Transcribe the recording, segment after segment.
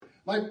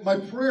My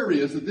prayer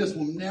is that this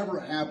will never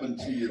happen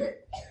to you.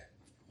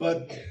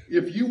 But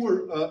if you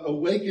were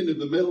awakened in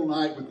the middle of the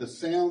night with the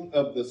sound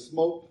of the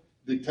smoke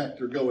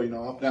detector going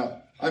off,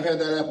 now I've had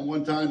that happen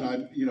one time,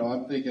 and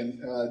I'm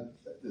thinking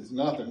it's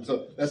nothing.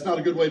 So that's not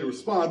a good way to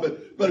respond.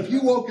 But if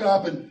you woke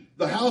up and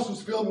the house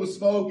was filled with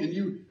smoke, and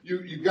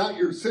you got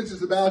your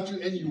senses about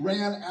you, and you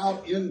ran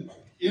out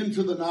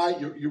into the night,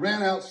 you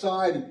ran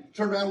outside and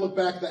turned around and looked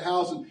back at the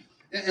house,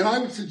 and I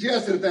would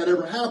suggest that if that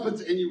ever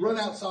happens and you run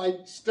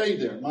outside, stay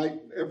there.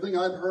 Everything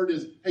I've heard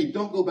is, hey,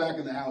 don't go back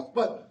in the house.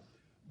 But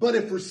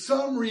if for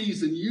some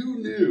reason you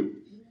knew,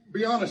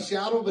 beyond a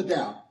shadow of a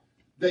doubt,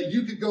 that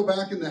you could go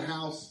back in the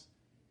house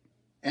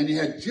and you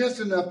had just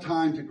enough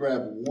time to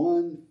grab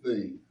one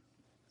thing,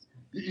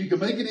 you can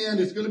make it in,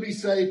 it's going to be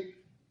safe.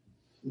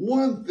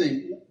 One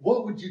thing,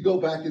 what would you go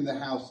back in the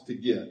house to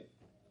get?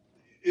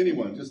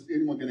 Anyone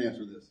can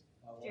answer this.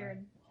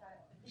 Jared.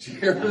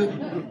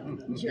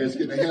 You guys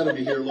getting ahead of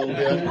me here a little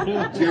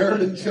bit.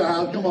 Jared and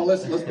child, come on,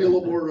 let's be a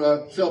little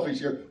more selfish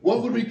here.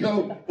 What would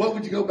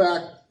you go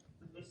back?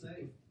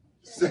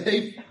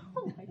 Safe.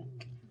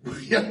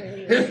 Yeah.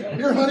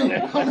 Here, honey,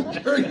 I'm going to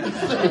carry the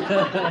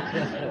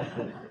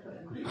safe.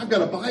 I've got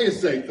to buy a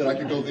safe that I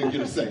can go there and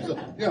get a safe. So,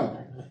 yeah.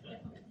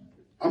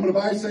 I'm going to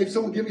buy a safe.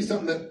 Someone give me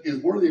something that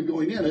is worthy of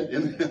going in it.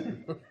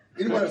 And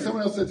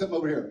someone else said something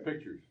over here.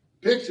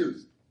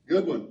 Pictures.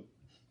 Good one.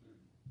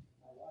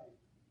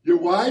 Your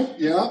wife?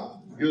 Yeah.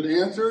 Good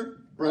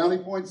answer. Brownie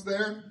points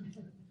there.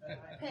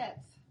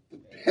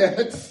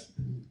 Pets.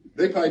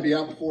 They probably be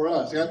out before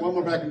us. Yeah, one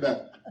more back and back.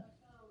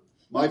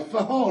 My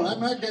phone.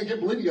 I can't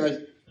believe you guys.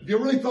 If you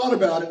really thought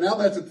about it, now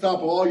that's at the top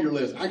of all your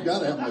lists. I got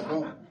to have my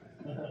phone.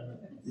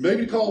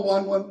 Maybe call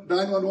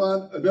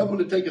 911. Another one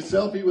to take a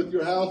selfie with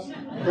your house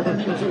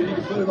so you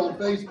can put it on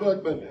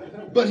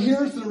Facebook. But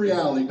here's the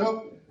reality.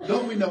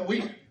 Don't we know?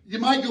 You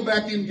might go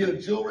back in and get a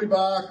jewelry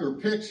box or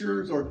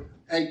pictures or,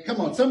 hey,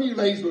 come on. Some of you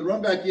ladies would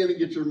run back in and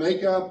get your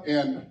makeup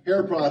and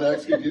hair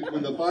products.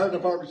 When the fire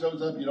department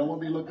shows up, you don't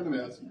want to be looking a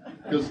mess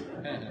because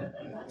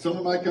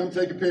someone might come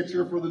take a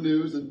picture for the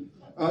news. And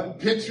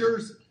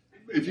pictures,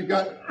 if you've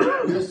got,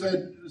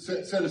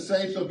 set a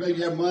safe, so maybe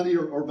you have money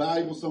or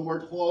valuable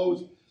somewhere,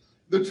 clothes.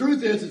 The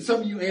truth is, and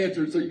some of you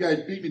answered, so you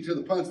guys beat me to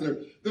the punch there.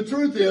 The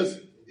truth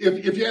is,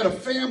 if you had a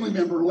family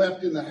member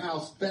left in the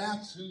house,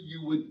 that's who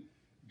you would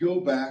go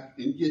back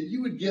and get.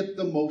 You would get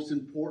the most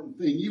important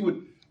thing. You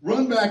would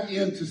run back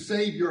in to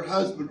save your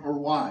husband or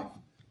wife.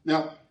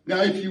 Now,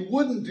 if you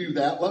wouldn't do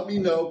that, let me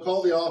know.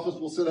 Call the office.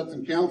 We'll set up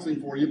some counseling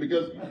for you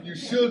because you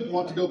should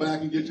want to go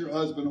back and get your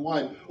husband and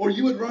wife. Or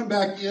you would run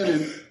back in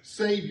and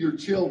save your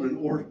children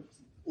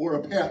or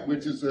a pet,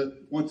 which is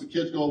once the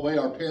kids go away,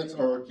 our pets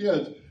are our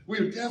kids. We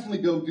would definitely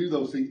go do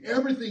those things.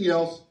 Everything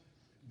else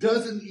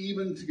doesn't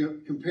even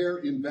compare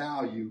in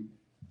value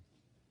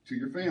to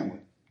your family.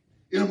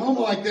 In a moment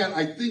like that,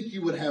 I think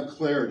you would have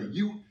clarity.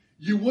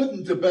 You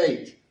wouldn't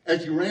debate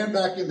as you ran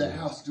back in the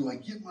house, do I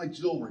get my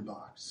jewelry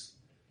box?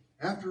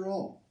 After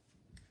all,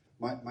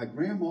 my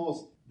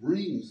grandma's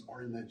rings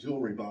are in that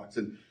jewelry box.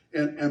 And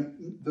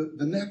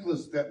the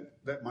necklace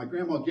that my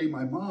grandma gave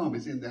my mom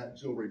is in that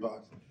jewelry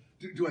box.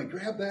 Do I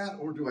grab that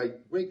or do I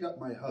wake up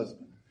my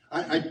husband?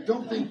 I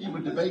don't think you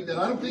would debate that.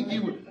 I don't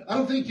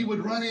think you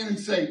would run in and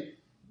say,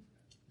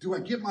 do I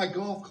get my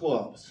golf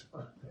clubs?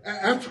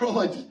 After all,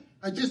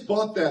 I just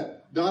bought that.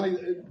 Donnie,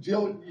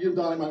 Jill, you and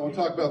Donnie might want to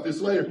talk about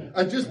this later.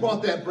 I just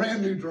bought that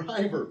brand new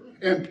driver.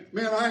 And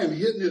man, I am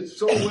hitting it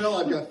so well.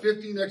 I've got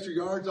 15 extra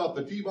yards off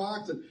the tee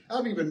box. And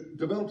I've even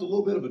developed a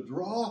little bit of a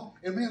draw.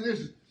 And man,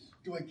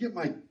 do I get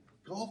my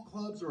golf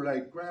clubs or do I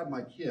grab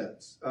my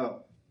kids?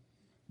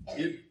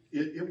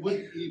 It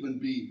wouldn't even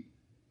be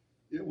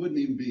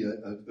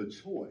a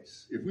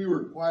choice. If we were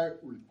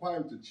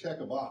required to check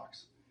a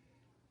box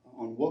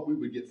on what we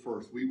would get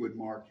first, we would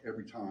mark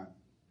every time.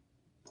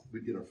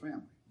 We'd get our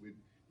family.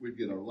 We'd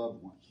get our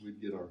loved ones.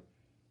 We'd get our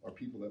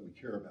people that we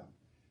care about.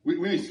 We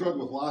may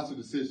struggle with lots of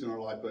decisions in our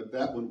life, but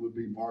that one would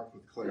be marked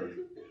with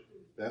clarity.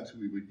 That's who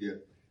we would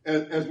get.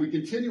 As we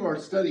continue our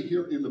study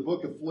here in the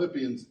book of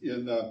Philippians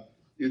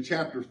in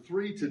chapter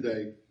 3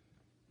 today,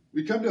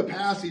 we come to a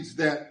passage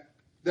that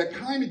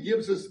kind of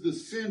gives us the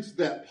sense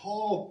that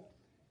Paul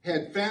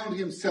had found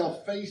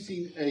himself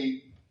facing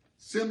a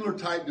similar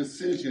type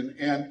decision,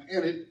 and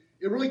it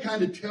really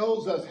kind of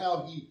tells us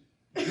how he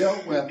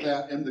dealt with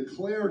that and the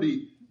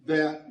clarity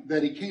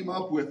that he came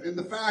up with, and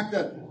the fact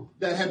that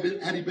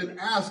had he been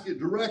asked it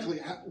directly,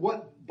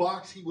 what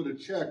box he would have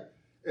checked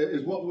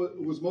is what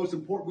was most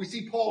important. We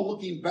see Paul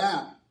looking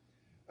back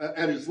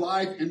at his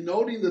life and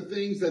noting the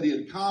things that he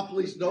had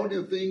accomplished,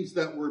 noting the things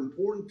that were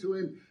important to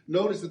him,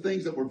 notice the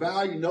things that were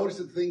valued, notice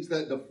the things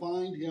that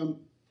defined him,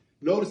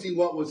 noticing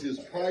what was his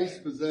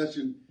prized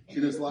possession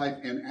in his life,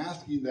 and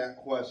asking that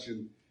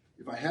question,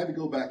 if I had to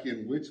go back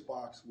in, which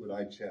box would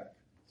I check?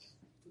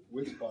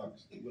 Which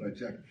box would I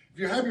check? If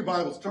you have your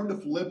Bibles, turn to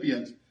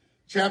Philippians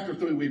chapter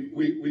 3.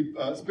 We've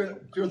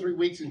spent 2 or 3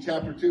 weeks in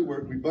chapter 2.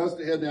 We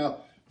buzzed ahead now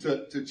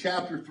to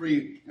chapter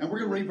 3. And we're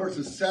going to read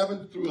verses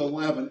 7 through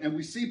 11. And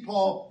we see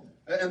Paul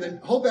And then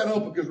hold that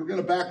open because we're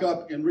going to back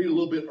up and read a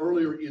little bit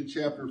earlier in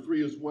chapter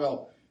 3 as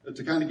well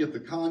to kind of get the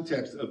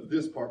context of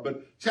this part.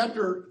 But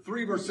chapter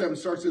 3, verse 7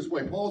 starts this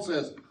way. Paul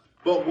says,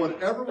 but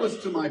whatever was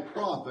to my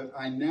profit,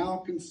 I now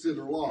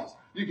consider loss.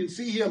 You can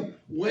see him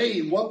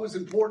weighing what was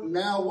important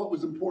now, what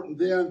was important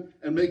then,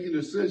 and making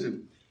a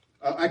decision.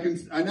 I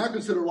now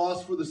consider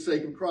loss for the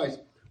sake of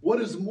Christ.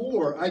 What is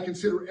more, I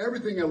consider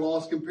everything a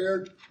loss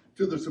compared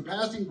to the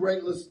surpassing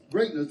greatness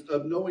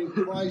of knowing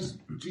Christ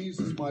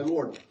Jesus my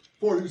Lord,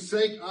 for whose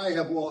sake I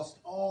have lost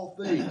all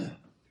things.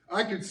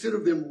 I consider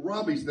them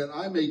rubbish that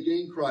I may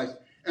gain Christ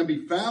and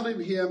be found in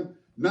him,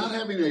 not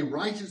having a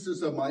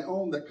righteousness of my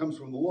own that comes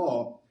from the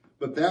law,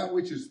 but that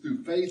which is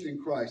through faith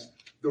in Christ.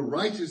 The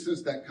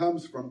righteousness that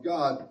comes from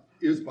God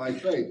is by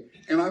faith.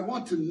 And I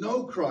want to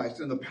know Christ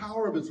and the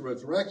power of his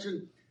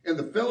resurrection and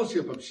the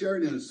fellowship of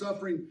sharing in his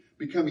suffering,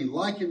 becoming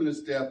like him in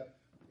his death,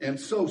 and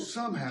so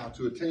somehow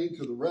to attain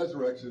to the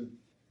resurrection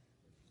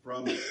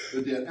from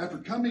the dead. After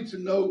coming to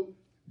know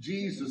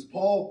Jesus,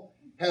 Paul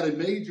had a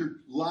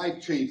major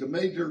life change, a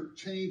major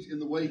change in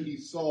the way he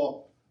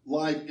saw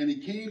life, and he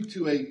came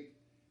to a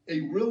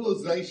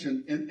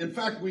realization. And in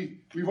fact, we've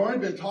already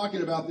been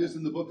talking about this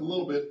in the book a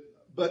little bit,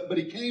 but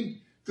he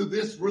came to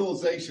this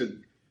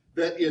realization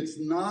that it's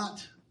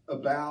not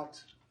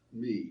about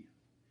me.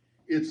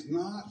 It's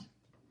not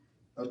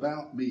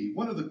about me.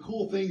 One of the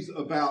cool things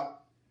about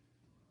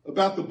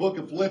the book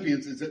of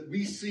Philippians is that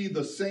we see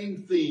the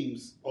same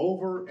themes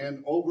over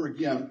and over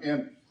again,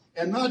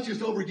 and not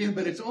just over again,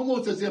 but it's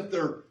almost as if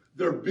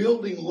they're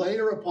building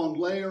layer upon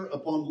layer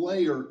upon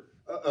layer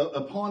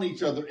upon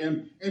each other.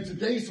 And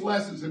today's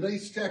lesson,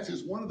 today's text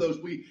is one of those.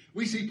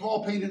 We see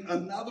Paul painting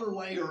another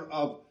layer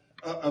of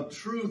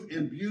truth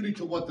and beauty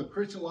to what the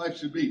Christian life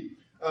should be.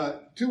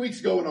 2 weeks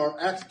ago in our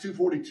Acts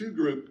 2:42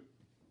 group,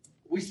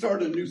 we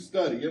started a new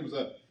study.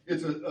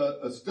 It's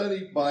a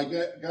study by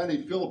a guy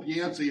named Philip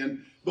Yancey.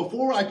 And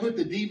before I put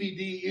the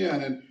DVD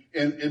in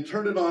and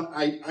turned it on,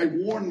 I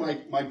warned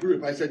my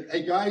group. I said,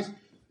 hey guys,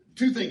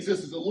 two things. This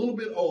is a little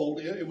bit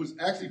old. It was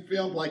actually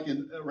filmed like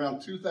in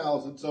around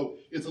 2000, so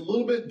it's a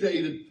little bit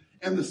dated.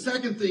 And the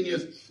second thing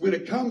is, when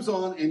it comes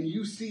on and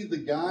you see the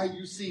guy,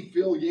 you see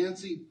Phil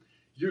Yancey,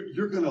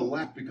 you're going to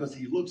laugh because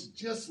he looks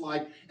just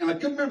like, and I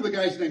couldn't remember the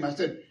guy's name. I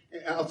said,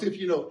 I'll see if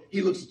you know,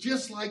 he looks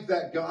just like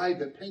that guy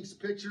that paints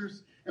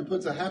pictures and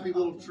puts a happy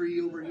little tree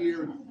over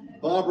here.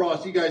 Bob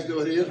Ross, you guys know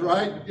who it is,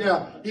 right?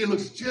 Yeah, he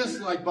looks just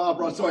like Bob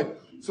Ross.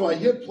 So I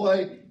hit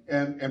play,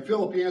 and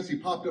Philip Yancey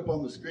popped up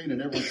on the screen, and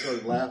everyone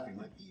started laughing.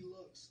 Like, he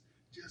looks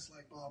just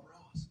like Bob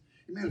Ross.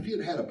 And man, if he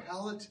had a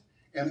palette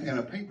and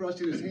a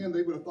paintbrush in his hand,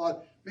 they would have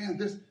thought, man,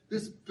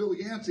 this Phil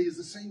Yancey is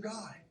the same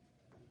guy.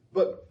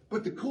 But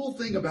the cool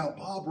thing about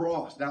Bob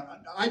Ross, now,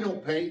 I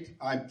don't paint.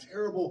 I'm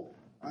terrible.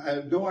 I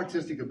have no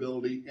artistic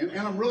ability, and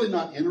I'm really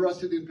not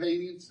interested in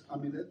paintings. I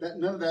mean,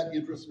 none of that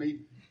interests me.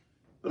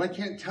 But I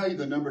can't tell you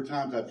the number of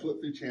times I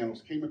flipped through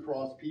channels, came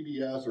across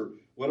PBS or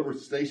whatever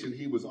station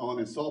he was on,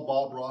 and saw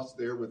Bob Ross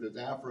there with his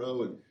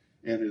afro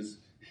and his,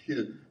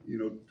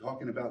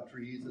 talking about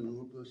trees and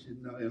little bushes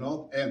and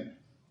all,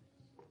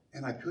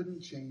 and I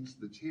couldn't change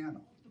the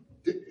channel.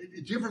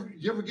 Did you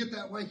ever get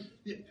that way?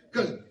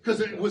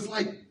 Because it was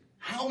like,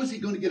 how is he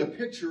going to get a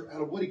picture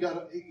out of what he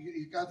got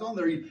on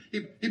there?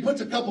 He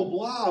puts a couple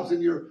blobs and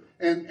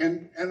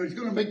he's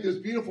going to make this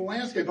beautiful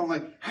landscape. I'm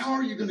like, how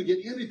are you going to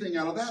get anything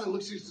out of that? It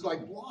looks just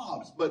like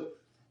blobs. But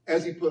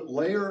as he put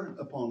layer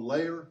upon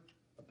layer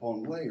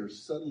upon layer,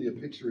 suddenly a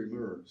picture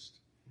emerged.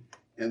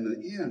 And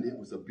in the end, it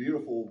was a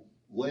beautiful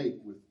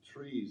lake with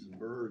trees and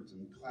birds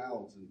and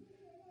clouds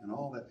and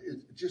all that.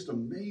 It's just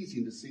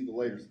amazing to see the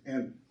layers.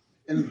 And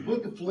in the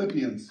book of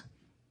Philippians,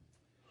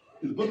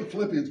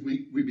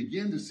 we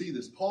begin to see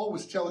this. Paul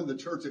was telling the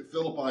church at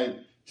Philippi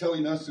and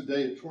telling us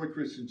today at Troy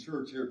Christian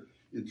Church here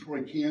in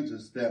Troy,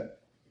 Kansas, that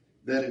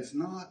it's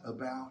not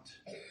about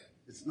me.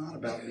 It's not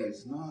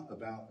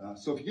about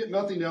us. So if you get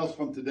nothing else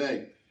from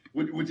today,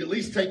 would you at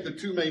least take the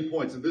two main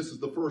points? And this is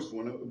the first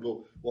one.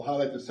 We'll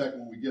highlight the second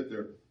when we get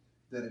there.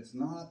 That it's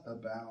not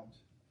about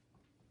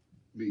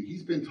me.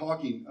 He's been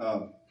talking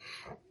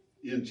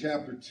in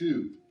chapter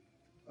 2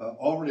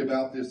 already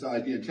about this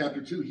idea. In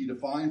chapter 2, he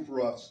defined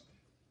for us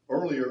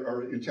earlier,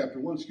 or in chapter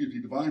 1,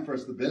 he defined for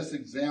us the best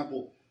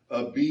example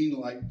of being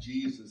like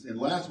Jesus. And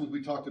last week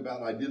we talked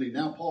about identity.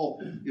 Now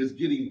Paul is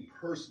getting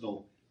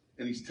personal,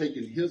 and he's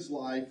taken his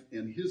life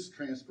and his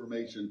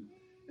transformation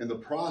and the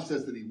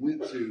process that he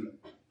went to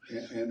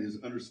and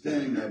his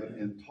understanding of it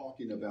and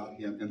talking about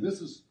him. And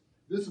this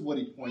is what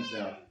he points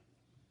out.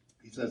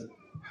 He says,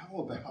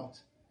 how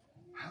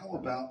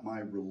about my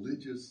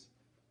religious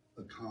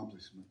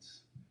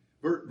accomplishments?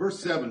 Verse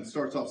 7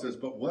 starts off, says,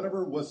 but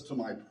whatever was to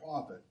my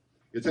profit.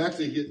 It's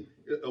actually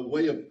a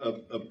way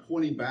of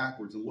pointing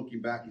backwards and looking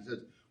back. He says,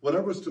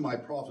 whatever is to my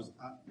profit,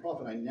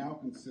 I now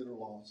consider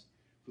loss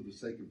for the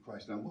sake of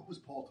Christ. Now, what was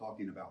Paul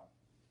talking about?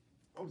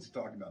 What was he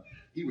talking about?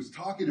 He was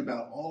talking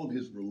about all of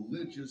his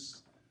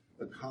religious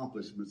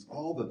accomplishments,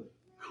 all the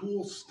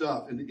cool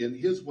stuff in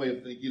his way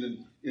of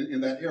thinking in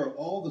that era,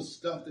 all the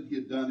stuff that he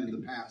had done in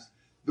the past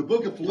the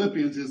book of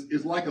Philippians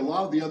is like a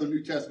lot of the other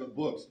New Testament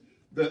books.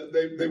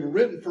 They were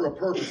written for a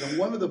purpose, and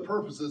one of the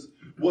purposes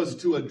was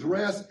to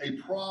address a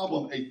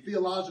problem, a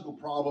theological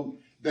problem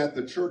that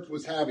the church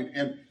was having.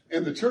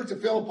 And the church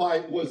of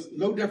Philippi was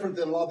no different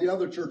than a lot of the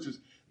other churches.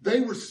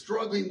 They were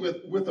struggling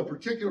with a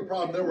particular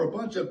problem. There were a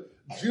bunch of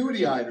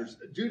Judaizers,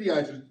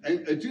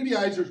 and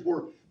Judaizers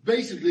were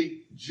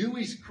basically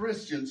Jewish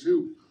Christians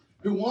who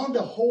wanted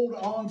to hold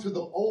on to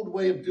the old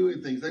way of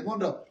doing things. They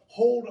wanted to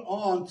hold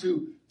on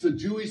to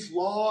Jewish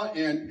law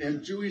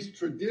and Jewish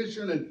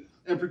tradition,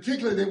 and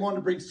particularly they wanted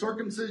to bring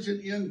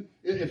circumcision in.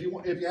 If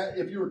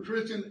you were a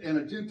Christian and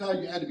a Gentile,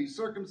 you had to be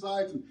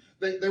circumcised. And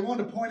they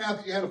wanted to point out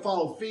that you had to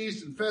follow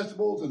feasts and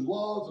festivals and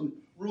laws and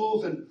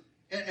rules.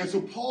 And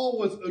so Paul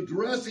was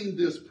addressing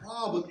this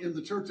problem in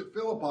the church at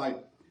Philippi.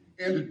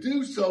 And to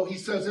do so, he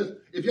says this.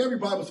 If you have your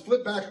Bibles,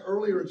 flip back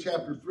earlier in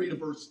chapter 3 to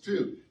verse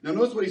 2. Now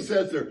notice what he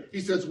says there.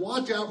 He says,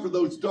 watch out for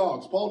those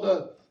dogs.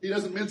 He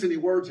doesn't mince any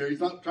words here.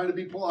 He's not trying to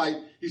be polite.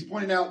 He's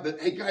pointing out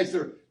that, hey guys,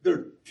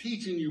 they're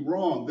teaching you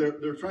wrong.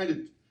 They're trying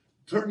to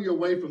turn you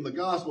away from the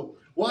gospel.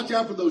 Watch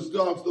out for those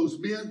dogs, those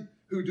men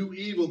who do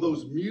evil,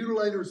 those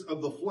mutilators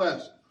of the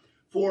flesh.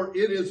 For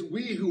it is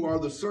we who are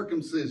the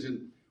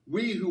circumcision,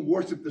 we who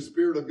worship the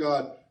Spirit of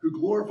God, who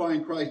glorify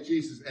in Christ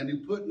Jesus, and who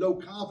put no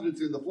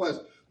confidence in the flesh,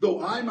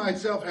 though I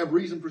myself have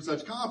reason for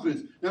such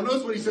confidence. Now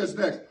notice what he says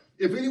next.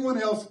 If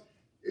anyone else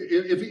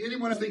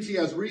thinks he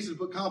has reason to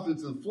put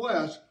confidence in the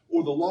flesh,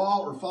 or the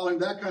law, or following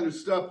that kind of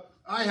stuff,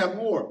 I have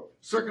more.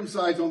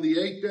 Circumcised on the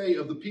 8th day,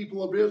 of the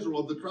people of Israel,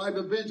 of the tribe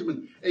of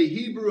Benjamin, a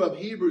Hebrew of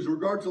Hebrews, in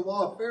regard to the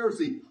law, a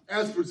Pharisee,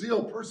 as for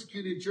zeal,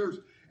 persecuting church,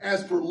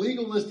 as for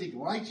legalistic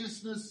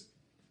righteousness,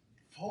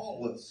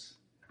 faultless.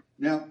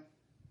 Now,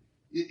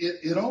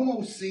 it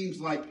almost seems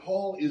like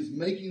Paul is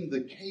making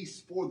the case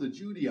for the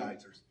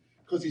Judaizers,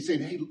 because he's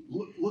saying, hey,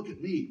 look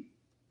at me.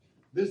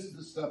 This is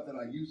the stuff that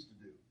I used to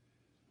do.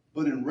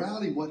 But in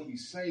reality, what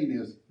he's saying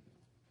is,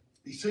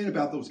 he's saying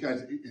about those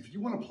guys, if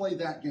you want to play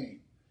that game,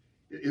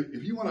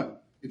 if you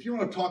want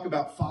to talk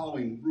about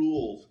following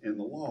rules and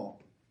the law,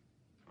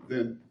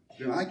 then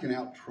I can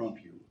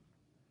out-trump you.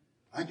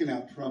 I can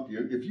out-trump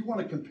you. If you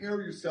want to compare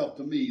yourself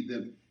to me,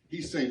 then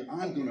he's saying,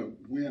 I'm going to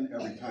win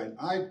every time.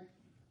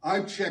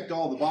 I've checked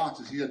all the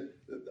boxes.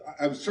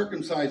 I was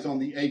circumcised on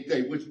the 8th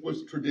day, which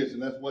was tradition.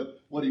 That's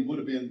what he would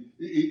have been.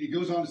 He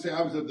goes on to say,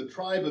 I was of the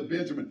tribe of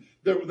Benjamin.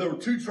 There were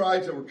two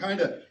tribes that were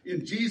kind of,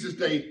 in Jesus'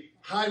 day,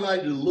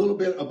 highlighted a little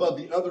bit above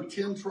the other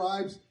 10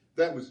 tribes.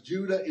 That was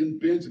Judah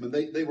and Benjamin.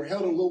 They were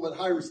held in a little bit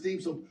higher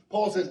esteem. So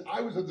Paul says,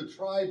 I was of the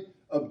tribe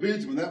of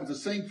Benjamin. That was the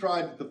same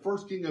tribe that the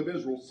first king of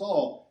Israel,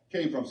 Saul,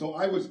 came from. So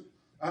I was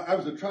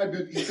a tribe.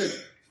 He said,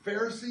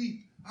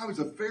 Pharisee? I was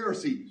a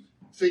Pharisee.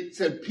 So he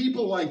said,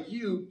 people like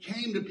you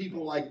came to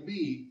people like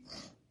me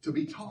to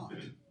be taught.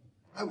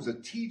 I was a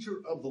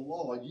teacher of the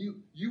law.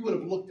 You would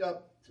have looked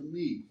up to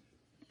me.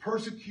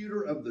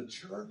 Persecutor of the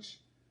church.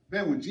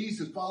 Man, when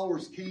Jesus'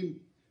 followers came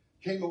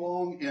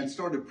along and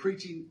started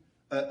preaching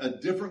a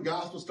different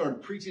gospel,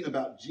 started preaching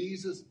about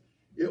Jesus,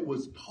 it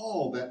was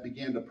Paul that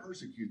began to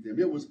persecute them.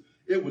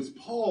 It was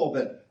Paul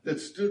that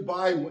stood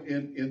by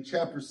in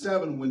chapter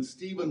 7 when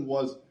Stephen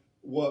was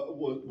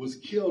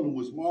killed and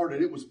was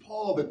martyred. It was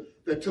Paul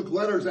that took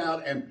letters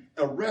out and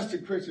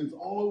arrested Christians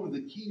all over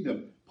the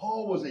kingdom.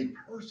 Paul was a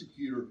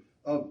persecutor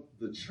of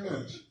the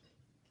church.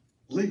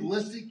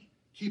 Legalistic,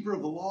 keeper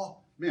of the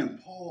law. Man,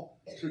 Paul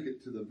took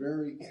it to the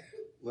very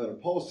letter.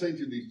 Paul's saying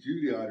to these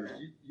Judaizers,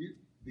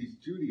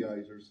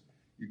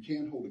 you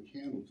can't hold a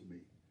candle to me.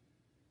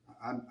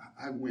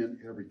 I win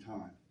every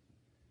time.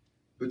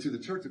 But to the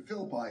church of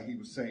Philippi, he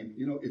was saying,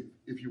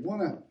 if you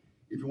want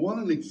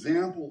an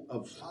example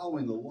of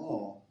following the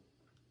law,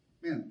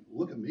 man,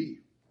 look at me.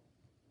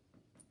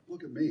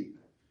 Look at me.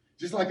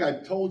 Just like I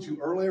told you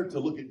earlier to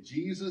look at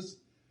Jesus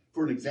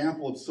for an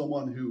example of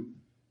someone who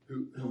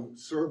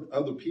served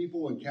other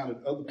people and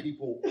counted other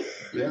people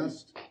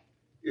best.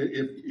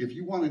 If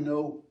you want to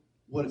know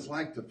what it's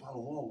like to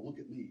follow the law, look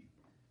at me.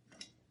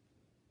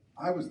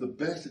 I was the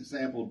best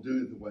example of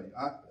doing it the way.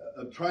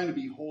 Of trying to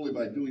be holy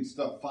by doing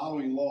stuff,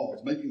 following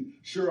laws, making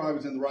sure I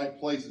was in the right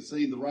places,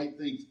 saying the right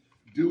things,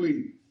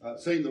 doing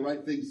the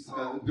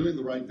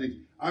right things.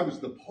 I was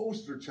the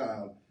poster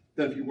child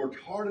that if you worked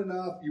hard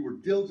enough, you were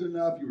diligent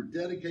enough, you were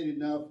dedicated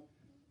enough,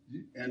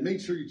 and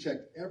made sure you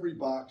checked every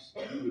box,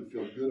 you would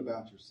feel good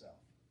about yourself.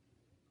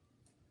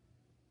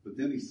 But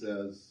then he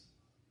says,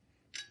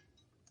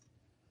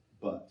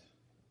 but.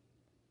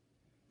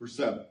 Verse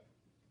 7.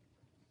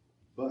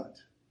 But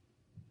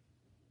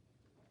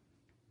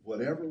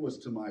whatever was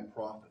to my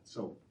profit.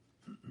 So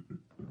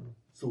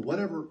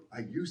whatever I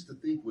used to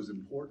think was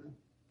important,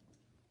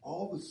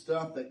 all the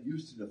stuff that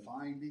used to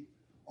define me,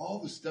 all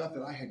the stuff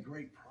that I had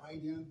great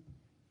pride in,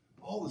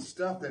 all the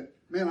stuff that,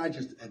 man, I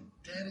just had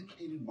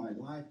dedicated my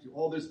life to,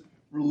 all this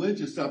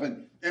religious stuff.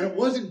 And it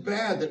wasn't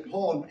bad that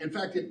Paul, in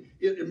fact,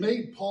 it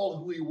made Paul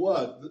who he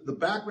was. The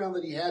background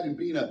that he had in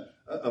being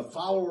a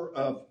follower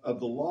of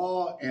the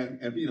law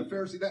and being a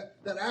Pharisee,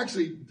 that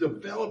actually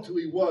developed who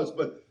he was.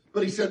 But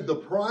he said, the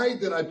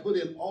pride that I put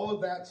in all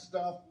of that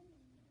stuff,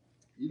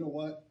 you know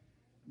what?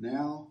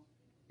 Now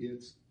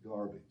it's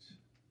garbage.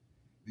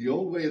 The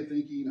old way of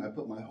thinking, I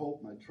put my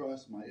hope, my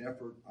trust, my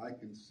effort, I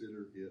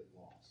consider it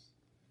lost.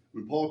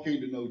 When Paul came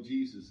to know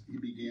Jesus, he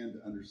began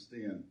to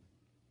understand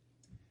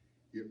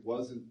it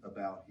wasn't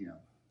about him.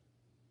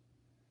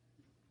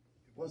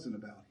 It wasn't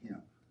about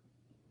him.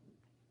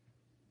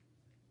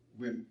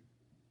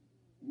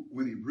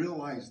 When he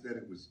realized that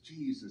it was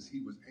Jesus,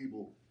 he was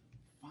able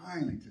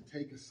finally to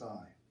take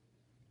aside.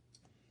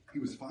 He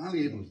was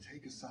finally able to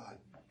take aside.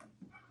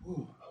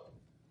 Whew,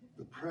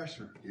 the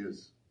pressure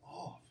is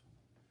off.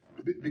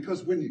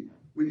 Because when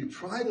you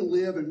try to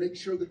live and make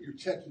sure that you're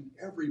checking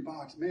every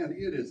box, man,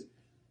 it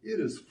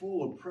is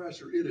full of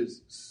pressure. It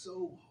is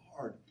so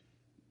hard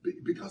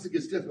because it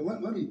gets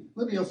difficult. Let me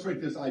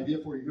illustrate this idea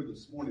for you here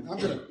this morning. I'm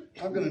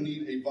gonna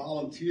need a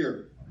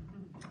volunteer.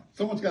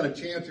 Someone's got a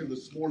chance here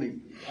this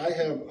morning. I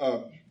have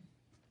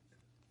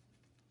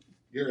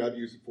Gary, I've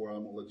used it before.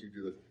 I'm gonna let you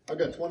do this. I've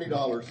got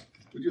 $20.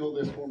 Would you hold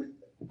this for me?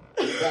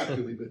 Back to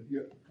me, but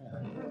yeah.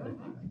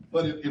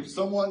 But if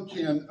someone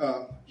can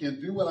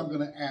do what I'm going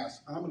to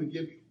ask, I'm going to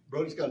give you.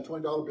 Brody's got a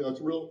 $20 bill.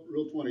 It's real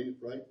 20,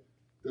 right?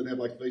 Doesn't have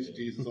like the face of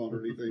Jesus on it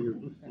or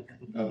anything.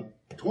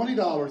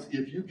 $20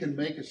 if you can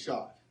make a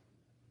shot.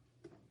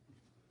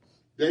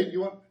 Dave,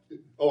 you want?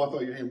 Oh, I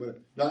thought your hand went up.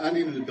 No, I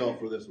need an adult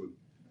for this one.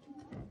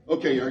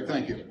 Okay, Eric,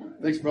 thank you.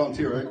 Thanks for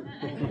volunteering.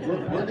 Right?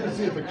 We're going to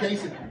see if a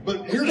case.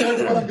 But here's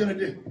what I'm going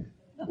to do.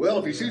 Well,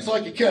 if he shoots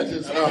like he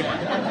catches,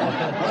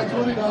 my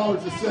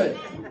 $20 is safe.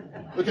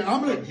 Okay,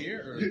 I'm going to,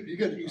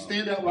 you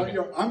stand out right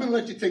here. I'm going to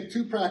let you take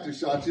 2 practice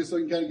shots just so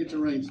you can kind of get your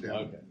range down.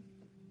 Okay.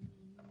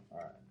 All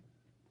right.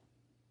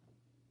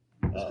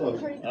 That's close.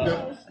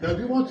 Now, if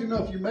you want to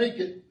know if you make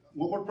it,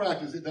 one more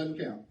practice, it doesn't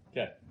count.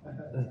 Okay.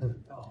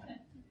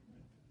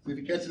 See if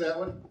you catch that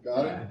one.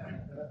 Got it?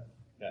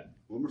 Okay.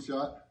 One more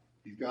shot.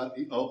 He's got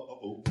it.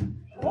 Oh,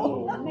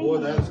 boy,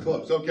 that's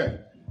close. Okay.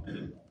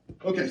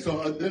 Okay,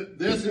 so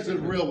this is a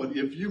real one.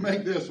 If you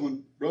make this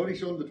one, Brody,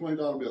 show him the $20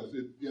 bills.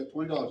 Yeah,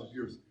 $20 is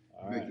yours.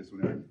 All make right. this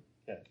one, Eric.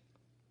 Okay.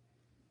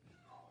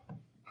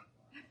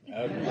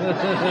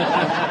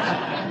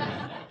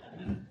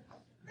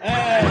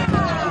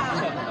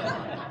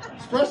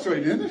 It's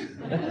frustrating, isn't it?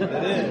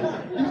 It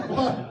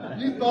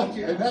is. You thought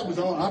and that was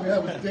on. I mean,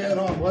 that was dead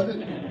on,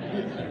 wasn't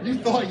it? You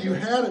thought you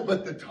had it,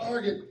 but the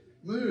target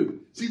moved.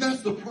 See,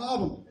 that's the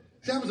problem.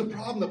 See, that was a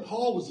problem that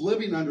Paul was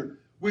living under.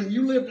 When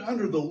you lived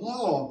under the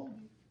law,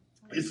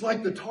 it's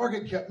like the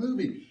target kept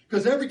moving.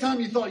 Because every time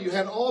you thought you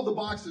had all the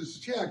boxes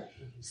checked,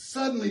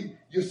 suddenly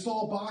you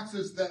saw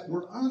boxes that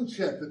were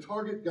unchecked. The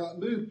target got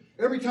moved.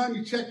 Every time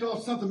you checked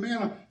off something,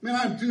 man,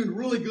 I'm doing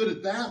really good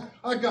at that.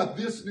 I got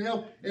this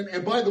nailed.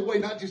 And by the way,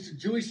 not just a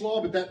Jewish law,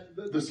 but that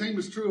the same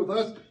is true of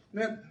us.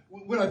 Man,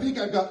 when I think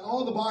I've got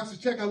all the boxes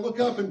checked, I look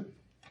up and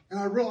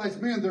I realize,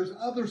 man, there's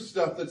other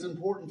stuff that's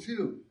important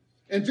too.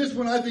 And just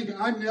when I think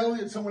I'm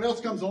nailing it, someone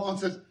else comes along and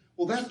says,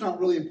 well, that's not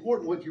really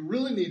important. What you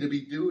really need to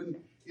be doing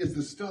is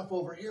the stuff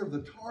over here.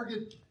 The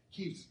target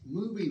keeps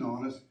moving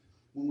on us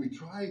when we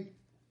try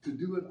to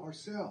do it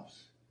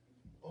ourselves.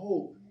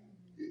 Oh,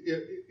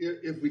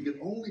 if we could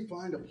only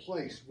find a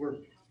place where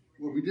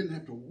we didn't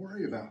have to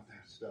worry about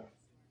that stuff.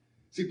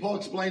 See, Paul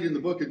explained in the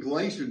book of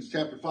Galatians,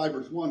 chapter 5,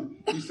 verse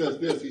 1, he says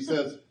this. He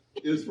says,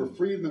 it is for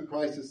freedom that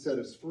Christ has set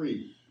us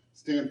free.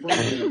 Stand firm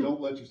and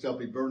don't let yourself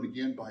be burned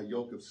again by a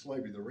yoke of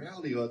slavery. The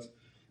reality is,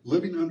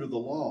 living under the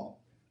law,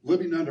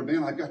 living under,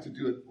 man, I've got to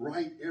do it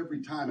right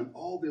every time, and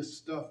all this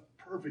stuff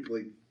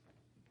perfectly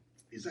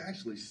is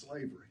actually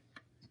slavery.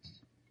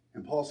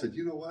 And Paul said,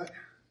 you know what?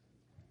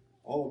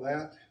 All of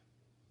that,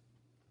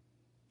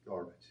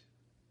 garbage.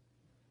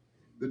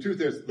 The truth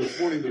is, this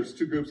morning there's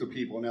 2 groups of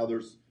people. Now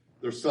there's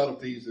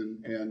subtleties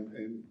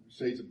and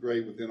shades of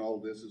gray within all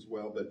of this as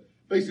well. But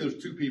basically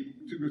there's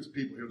 2 groups of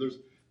people here.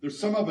 There's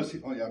some of us,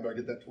 oh yeah, I better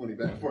get that 20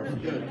 back before I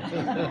forget it.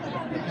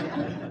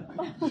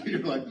 You're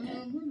like,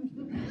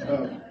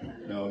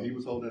 no, he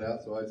was holding it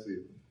out, so I see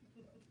it.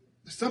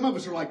 Some of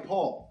us are like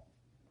Paul.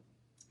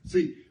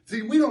 See,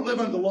 we don't live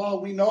under the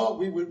law. We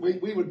know it.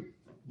 We would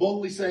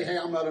boldly say, hey,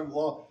 I'm not under the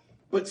law.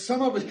 But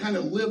some of us kind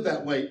of live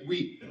that way.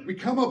 We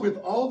come up with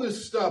all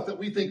this stuff that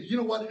we think, you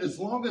know what, as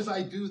long as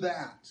I do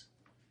that,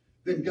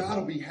 then God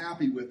will be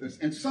happy with us.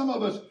 And some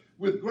of us,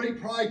 with great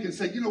pride, can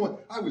say, you know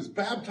what, I was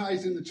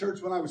baptized in the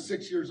church when I was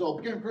 6 years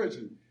old. Became a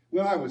Christian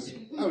when I was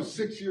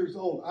 6 years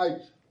old. I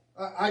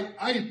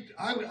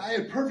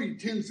had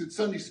perfect attendance at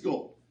Sunday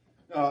school.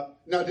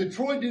 Now, did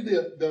Troy do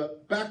the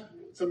back?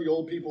 Some of you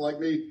old people like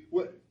me,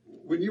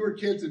 when you were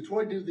kids, did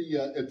Troy do the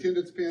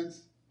attendance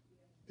pins?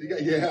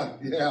 Yeah.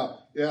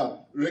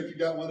 Rick, you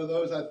got one of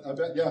those? I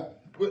bet, yeah.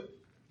 But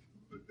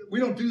we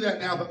don't do that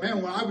now. But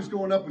man, when I was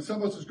growing up, when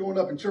some of us was growing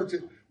up in church,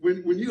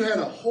 when you had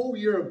a whole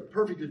year of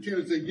perfect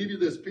attendance, they give you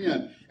this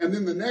pin, and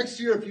then the next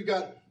year, if you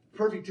got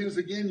perfect attendance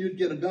again, you'd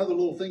get another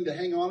little thing to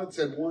hang on. It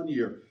said 1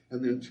 year,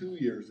 and then 2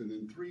 years, and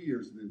then 3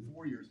 years, and then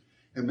 4 years.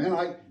 And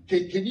man,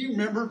 can you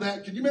remember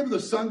that? Can you remember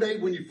the Sunday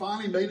when you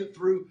finally made it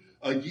through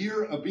a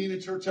year of being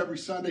in church every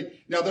Sunday?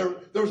 Now, there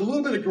was a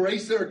little bit of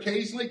grace there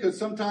occasionally, because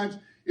sometimes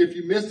If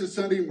you missed a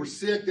Sunday and were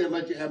sick, they'd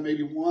let you have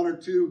maybe 1 or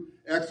 2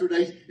 extra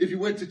days. If you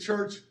went to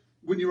church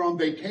when you were on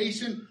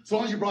vacation, as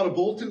long as you brought a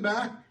bulletin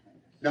back.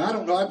 Now, I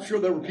don't know. I'm sure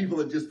there were people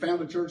that just found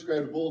a church,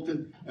 grabbed a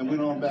bulletin, and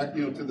went on back,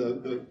 to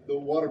the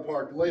water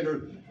park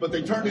later. But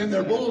they turned in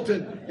their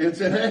bulletin and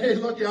said, hey,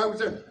 look, I was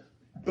there.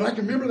 But I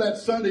can remember that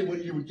Sunday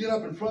when you would get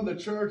up in front of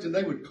the church and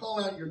they would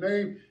call out your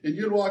name and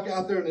you'd walk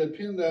out there and they'd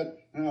pin that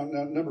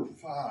number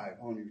 5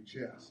 on your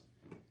chest.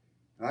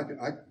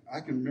 And I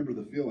can remember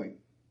the feeling.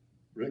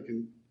 Rick,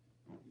 and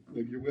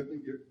if you're with me,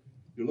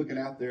 you're looking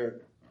out there at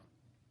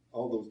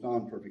all those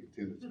non-perfect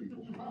attendance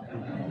people.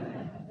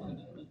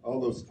 All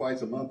those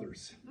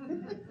twice-a-monthers.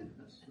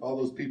 All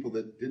those people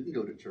that didn't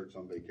go to church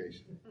on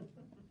vacation.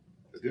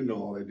 That didn't know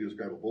all they do is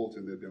grab a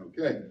bulletin, they'd been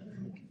okay.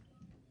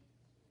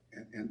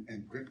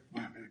 And great,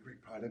 wow, man, a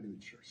great pride. I've been in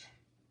church.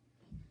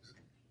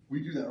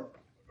 We do that.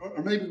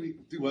 Or maybe we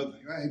do other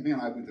things. Hey, man,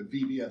 I went to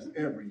VBS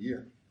every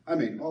year. I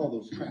made all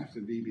those crafts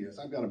in VBS.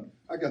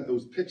 I got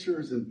those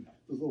pictures and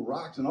those little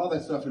rocks and all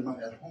that stuff at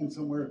home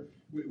somewhere.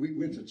 We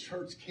went to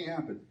church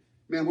camp. And,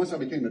 man, once I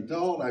became an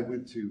adult, I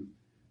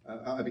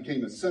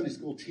became a Sunday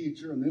school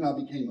teacher, and then I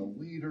became a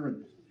leader.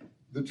 And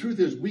the truth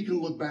is, we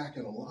can look back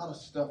at a lot of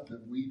stuff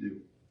that we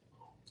do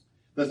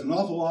that's an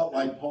awful lot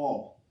like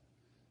Paul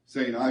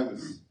saying, I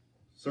was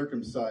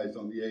circumcised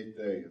on the 8th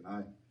day, and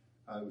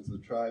I was the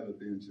tribe of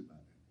Benjamin.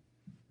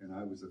 And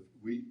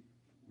we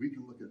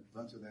can look at a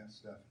bunch of that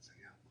stuff and say,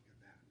 yeah, look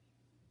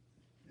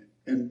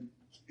at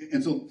that.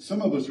 And so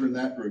some of us are in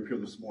that group here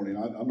this morning.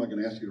 I'm not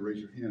going to ask you to raise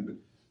your hand, but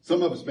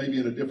some of us may be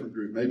in a different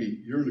group.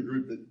 Maybe you're in a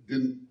group that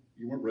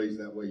you weren't raised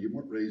that way. You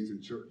weren't raised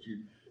in church.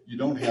 You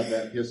don't have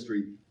that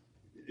history.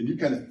 And you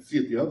kind of see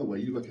it the other way.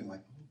 You're looking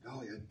like, oh,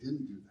 golly, I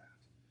didn't do that.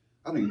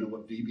 I don't even know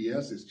what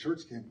VBS is.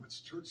 Church camp. What's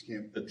church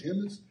camp?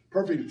 Attendance?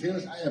 Perfect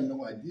attendance? I have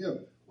no idea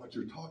what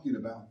you're talking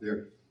about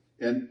there.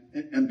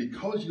 And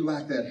because you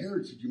lack that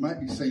heritage, you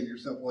might be saying to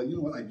yourself, well, you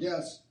know what? I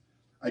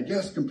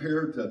guess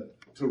compared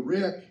to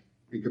Rick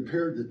and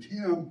compared to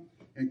Tim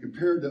and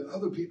compared to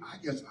other people, I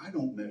guess I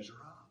don't measure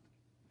up.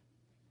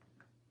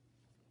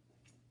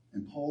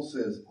 And Paul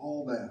says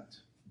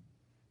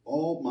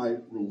all my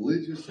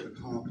religious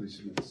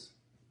accomplishments,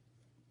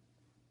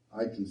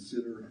 I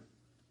consider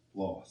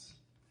loss.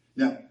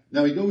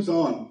 Now he goes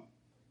on.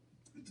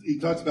 He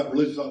talks about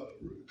religious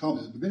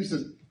accomplishments, but then he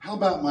says, how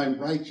about my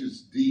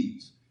righteous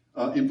deeds?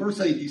 In verse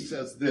 8, he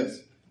says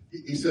this.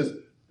 He says,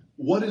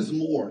 what is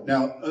more?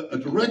 Now, a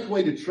direct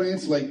way to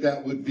translate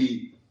that would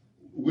be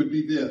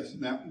this.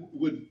 Now,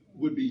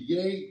 would be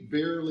yea,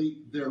 verily,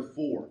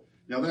 therefore.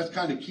 Now, that's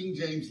kind of King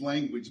James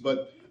language,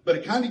 but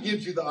it kind of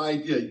gives you the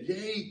idea.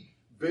 Yea,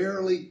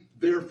 verily,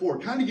 therefore.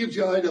 Kind of gives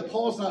you the idea.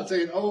 Paul's not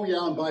saying, oh,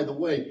 yeah, and by the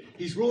way.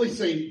 He's really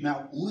saying,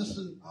 now,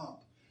 listen up.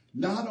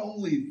 Not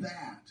only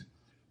that,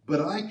 but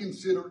I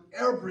consider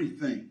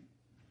everything.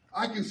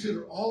 I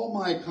consider all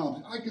my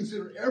accomplishments. I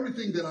consider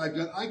everything that I've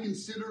done. I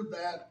consider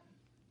that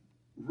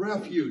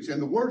refuge. And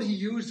the word he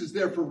uses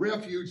there for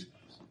refuge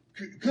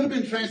could have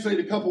been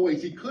translated a couple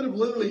ways. It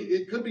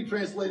could be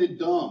translated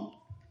dung.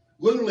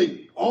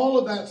 Literally, all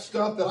of that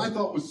stuff that I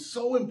thought was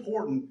so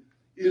important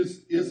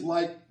is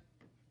like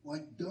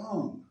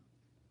dung.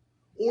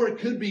 Or it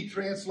could be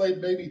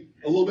translated maybe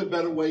a little bit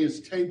better way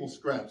as table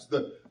scraps.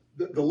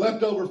 The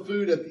leftover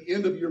food at the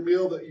end of your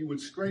meal that you would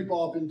scrape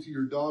off into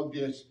your dog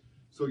dish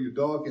so your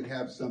dog could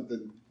have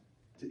something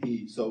to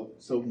eat. So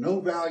no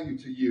value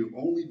to you,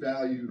 only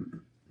value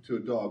to a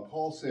dog.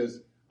 Paul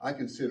says, I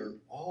consider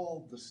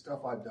all the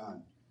stuff I've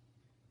done.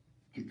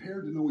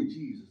 Compared to knowing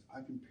Jesus,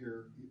 I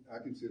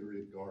consider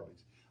it garbage.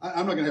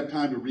 I'm not going to have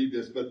time to read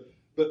this, but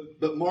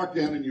mark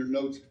down in your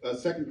notes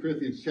 2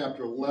 Corinthians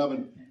chapter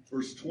 11,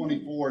 verse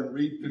 24, and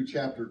read through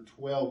chapter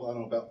 12, I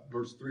don't know, about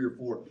verse 3 or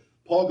 4.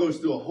 Paul goes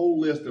through a whole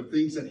list of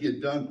things that he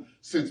had done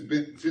since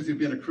he'd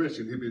been a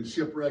Christian. He'd been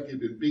shipwrecked, he'd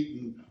been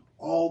beaten,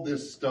 all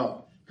this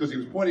stuff. Because he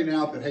was pointing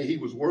out that, hey, he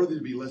was worthy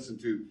to be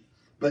listened to.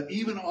 But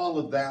even all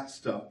of that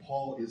stuff,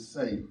 Paul is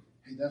saying,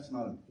 hey, that's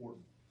not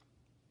important.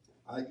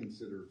 I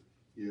consider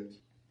it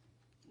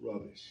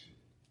rubbish.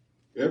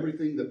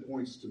 Everything that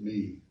points to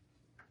me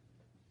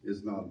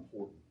is not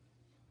important.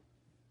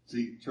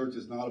 See, church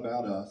is not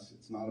about us.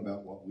 It's not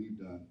about what we've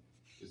done.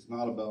 It's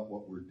not about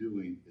what we're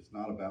doing. It's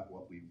not about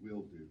what we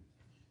will do.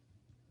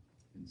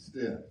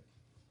 Instead,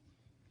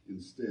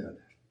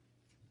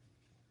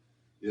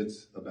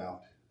 it's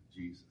about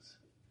Jesus.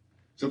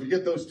 So if you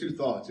get those two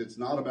thoughts, it's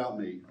not about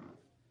me.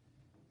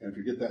 And if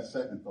you get that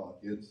second thought,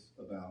 it's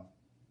about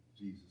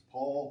Jesus.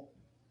 Paul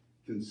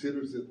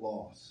considers it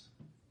loss.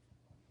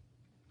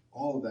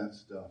 All of that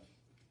stuff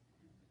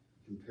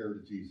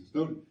compared to Jesus.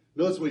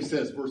 Notice what he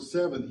says. Verse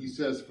 7, he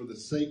says, for the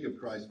sake of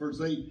Christ. Verse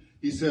 8,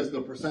 he says,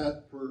 the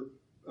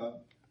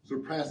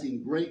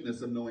surpassing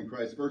greatness of knowing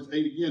Christ. Verse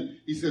 8 again,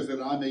 he says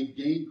that I may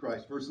gain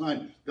Christ. Verse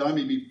 9, that I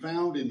may be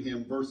found in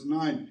him. Verse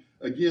 9,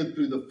 again,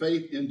 through the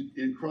faith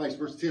in Christ.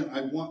 Verse 10,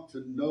 I want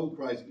to know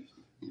Christ.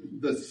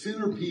 The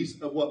centerpiece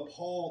of what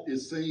Paul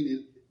is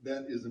saying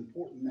that is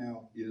important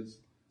now is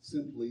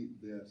simply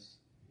this.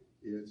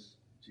 It's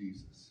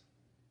Jesus.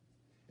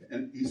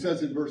 And he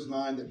says in verse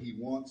 9 that he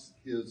wants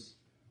his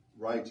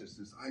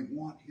righteousness. I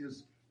want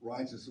his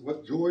righteousness.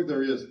 What joy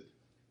there is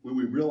when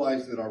we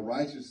realize that our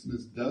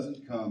righteousness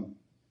doesn't come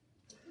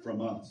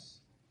from us.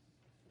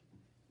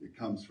 It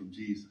comes from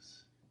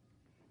Jesus.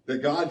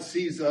 That God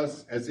sees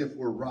us as if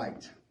we're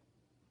right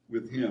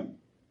with him.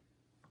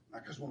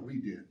 Not because what we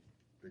did,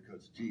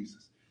 because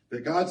Jesus.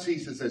 That God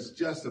sees us as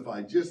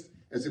justified, just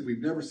as if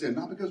we've never sinned.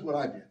 Not because what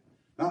I did.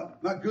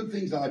 Not good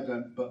things I've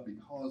done, but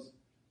because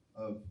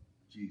of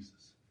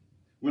Jesus.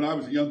 When I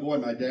was a young boy,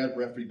 my dad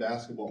refereed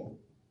basketball.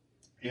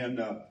 And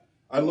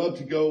I loved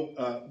to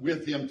go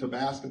with him to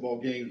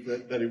basketball games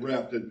that he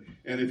reffed. And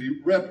if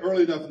he reffed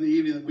early enough in the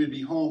evening that we'd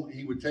be home,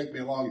 he would take me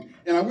along.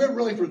 And I went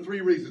really for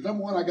 3 reasons.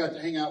 Number one, I got to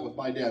hang out with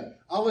my dad.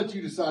 I'll let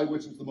you decide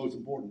which was the most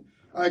important.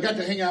 I got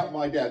to hang out with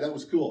my dad. That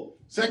was cool.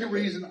 Second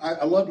reason,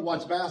 I love to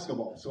watch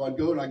basketball. So I'd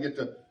go and I'd get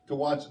to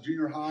watch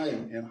junior high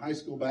and high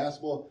school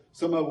basketball.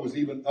 Some of it was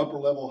even upper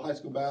level high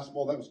school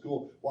basketball. That was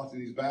cool, watching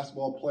these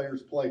basketball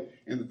players play.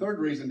 And the third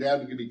reason, Dad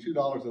would give me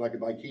 $2 that I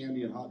could buy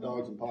candy and hot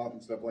dogs and pop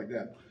and stuff like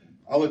that.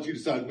 I'll let you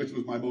decide which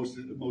was my most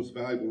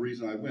valuable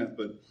reason I went.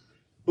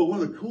 But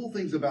one of the cool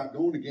things about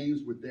going to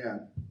games with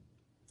Dad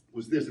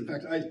was this. In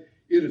fact, it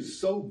is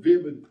so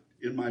vivid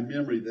in my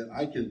memory that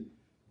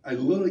I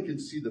literally can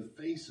see the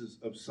faces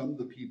of some of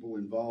the people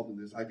involved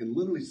in this. I can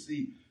literally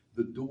see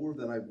the door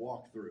that I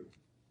walked through.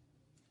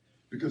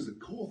 Because the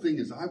cool thing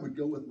is I would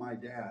go with my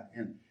dad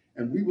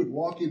and we would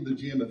walk into the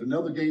gym. If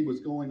another game was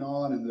going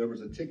on and there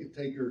was a ticket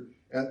taker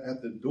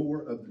at the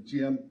door of the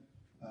gym,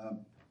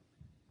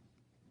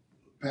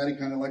 Patty,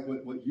 kind of like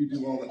what you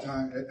do all the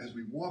time, as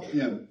we walked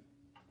in,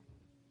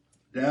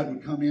 Dad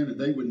would come in and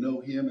they would know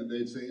him and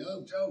they'd say,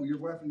 "Oh, Joe, you're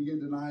reffing again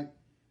tonight."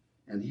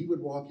 And he would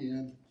walk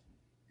in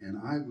and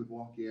I would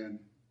walk in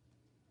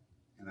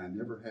and I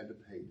never had to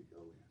pay to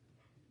go in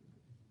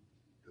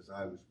because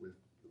I was with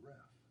the ref.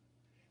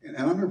 And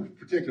I remember in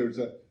particular, it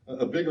was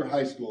a bigger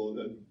high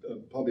school,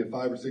 probably a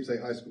 5 or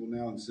 6A high school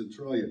now in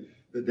Centralia,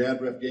 that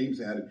Dad ref games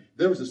at. And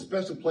there was a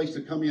special place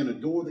to come in, a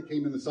door that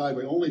came in the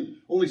sideway.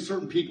 Only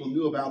certain people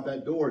knew about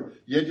that door.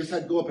 You just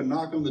had to go up and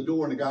knock on the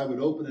door, and the guy would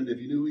open it. If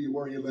you knew who you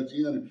were, he'd let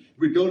you in. And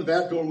we'd go to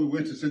that door, and we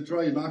went to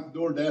Centralia, knock the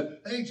door, and Dad,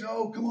 "Hey,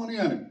 Joe, come on in."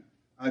 And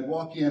I'd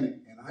walk in,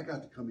 and I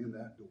got to come in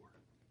that door.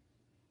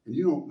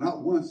 And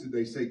not once did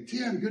they say,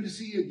 "Tim, good to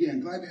see you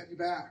again. Glad to have you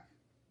back.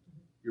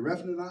 You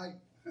reffing tonight?"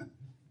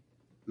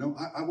 No,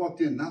 I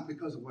walked in not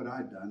because of what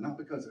I'd done, not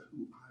because of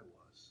who I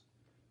was.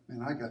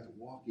 Man, I got to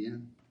walk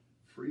in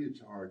free of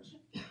charge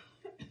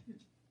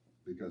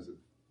because of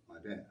my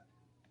dad.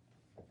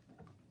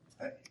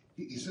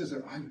 He says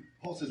there,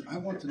 Paul says, I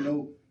want to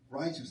know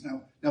righteousness.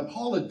 Now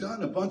Paul had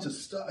done a bunch of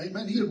stuff.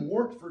 Amen. He had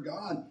worked for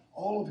God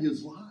all of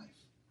his life.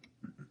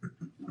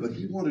 But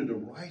he wanted a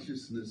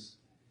righteousness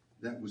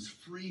that was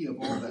free of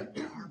all that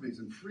garbage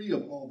and free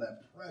of all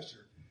that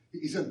pressure.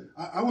 He said,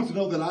 I want to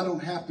know that I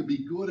don't have to be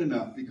good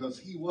enough because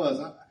he was.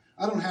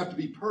 I don't have to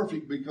be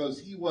perfect because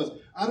he was.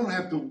 I don't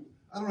have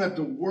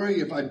to worry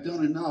if I've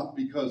done enough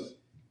because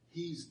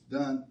he's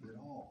done it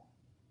all.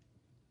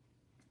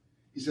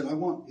 He said, I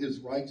want his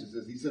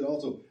righteousness. He said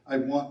also, I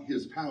want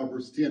his power.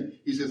 Verse 10,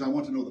 he says, I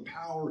want to know the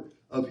power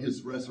of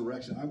his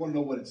resurrection. I want to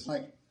know what it's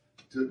like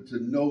to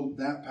know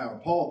that power.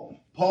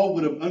 Paul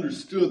would have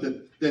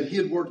understood that he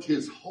had worked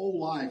his whole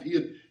life. He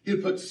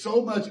had put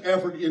so much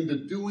effort into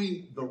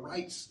doing the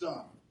right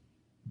stuff,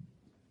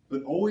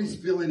 but always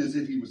feeling as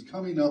if he was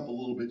coming up a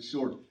little bit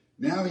short.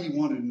 Now he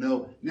wanted to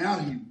know. Now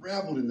he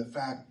reveled in the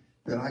fact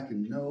that I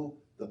can know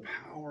the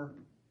power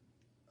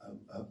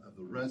of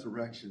the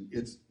resurrection.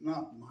 It's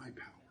not my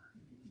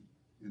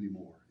power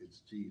anymore. It's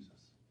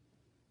Jesus.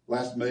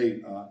 Last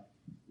May,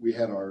 we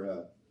had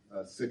our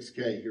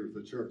 6K here at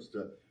the church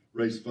to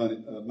raise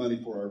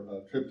money for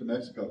our trip to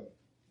Mexico.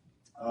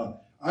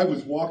 I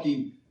was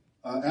walking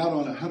out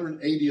on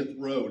 180th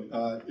Road.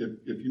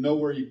 If you know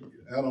where you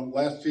out on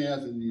Last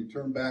Chance and you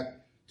turn back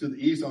to the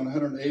east on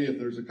 180th,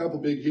 there's a couple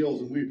big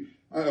hills, and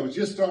I was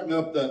just starting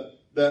up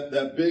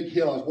that big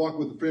hill. I was walking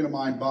with a friend of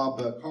mine,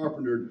 Bob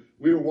Carpenter.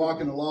 We were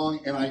walking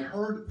along, and I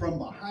heard from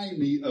behind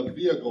me a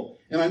vehicle,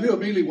 and I knew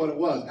immediately what it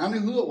was. I knew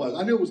who it was.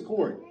 I knew it was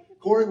Corey.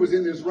 Corey was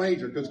in this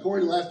Ranger, because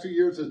Corey the last 2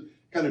 years has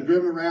kind of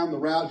driven around the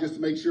route just to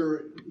make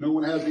sure no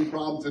one has any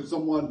problems. If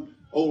someone,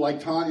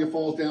 like Tanya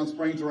falls down,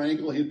 sprains her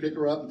ankle, he'd pick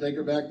her up and take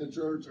her back to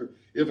church. Or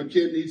if a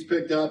kid needs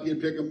picked up, he'd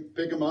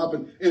pick him up.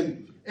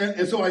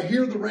 And so I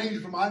hear the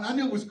Ranger from behind. I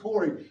knew it was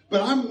Corey,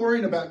 but I'm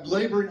worrying about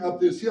laboring up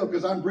this hill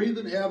because I'm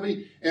breathing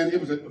heavy, and it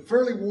was a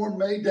fairly warm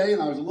May day,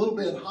 and I was a little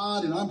bit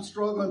hot, and I'm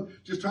struggling,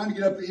 just trying to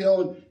get up the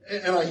hill.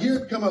 And I hear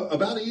it come up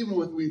about even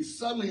with me.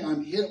 Suddenly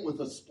I'm hit with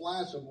a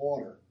splash of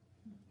water,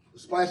 a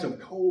splash of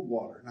cold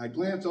water. And I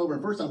glance over,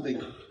 and first I'm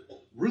thinking,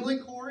 really,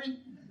 Corey?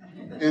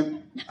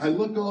 And I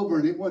look over,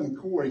 and it wasn't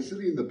Corey.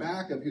 Sitting in the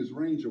back of his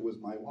Ranger was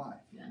my wife.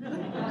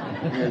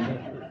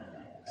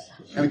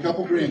 And a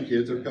couple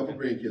grandkids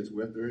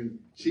with her. And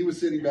she was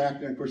sitting back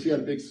there. And of course, she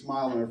had a big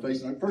smile on her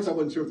face. And at first, I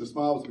wasn't sure if the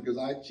smile was because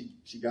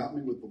she got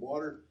me with the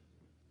water.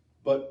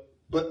 But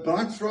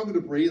I'm struggling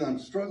to breathe. I'm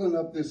struggling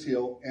up this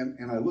hill.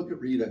 And I look at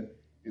Rita,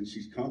 and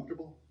she's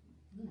comfortable.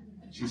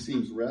 She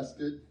seems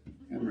rested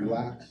and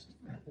relaxed,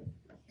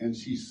 and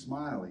she's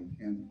smiling,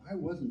 and I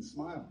wasn't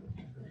smiling.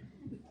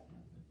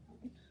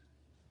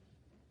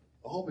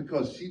 All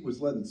because she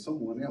was letting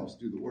someone else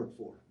do the work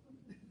for her.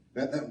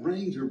 That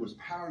Ranger was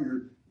powering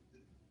her.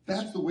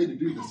 That's the way to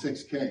do the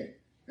 6K.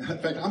 In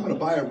fact, I'm going to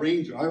buy a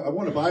Ranger. I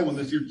want to buy one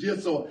this year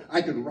just so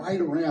I could ride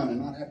around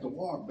and not have to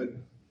walk.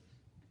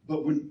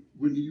 But when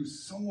you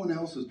use someone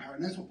else's power,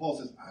 and that's what Paul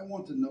says, I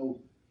want to know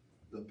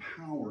the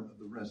power of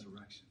the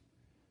resurrection.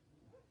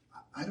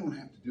 I don't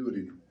have to do it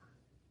anymore.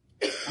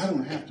 I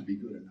don't have to be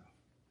good enough.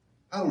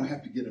 I don't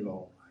have to get it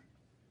all right.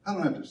 I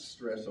don't have to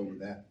stress over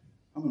that.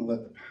 I'm going to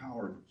let the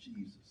power of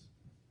Jesus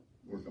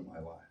work in my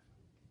life.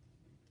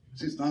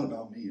 See, it's not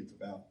about me. It's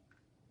about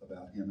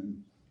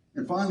him.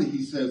 And finally,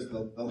 he says,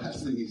 the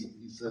last thing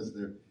he says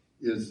there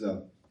is,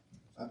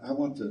 I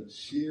want to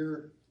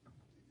share,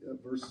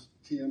 verse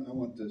 10, I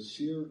want to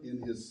share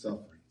in his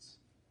sufferings.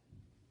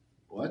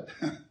 What?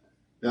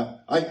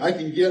 Now,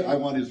 I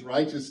want his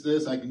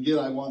righteousness. I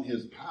want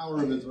his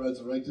power of his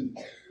resurrection.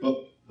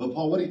 But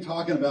Paul, what are you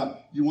talking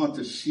about? You want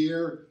to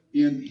share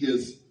in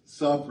his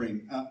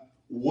suffering.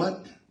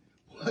 What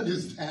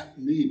does that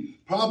mean?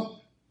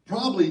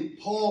 Probably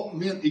Paul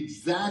meant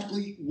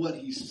exactly what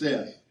he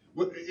said.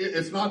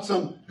 It's not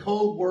some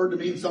code word to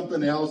mean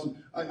something else.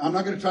 I'm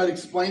not going to try to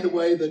explain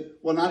away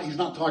that, he's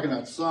not talking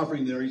about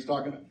suffering there. He's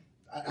talking,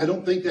 I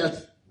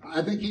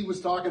think he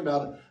was talking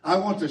about it. I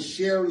want to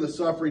share in the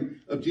suffering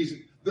of Jesus.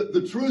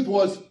 The truth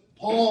was,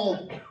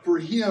 Paul, for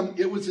him,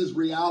 it was his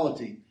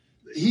reality.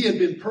 He had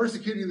been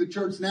persecuting the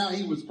church. Now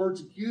he was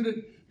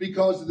persecuted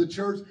because of the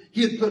church.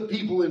 He had put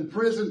people in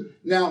prison.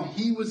 Now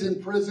he was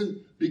in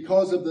prison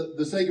because of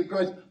the sake of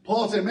Christ.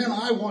 Paul said, man,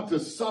 I want to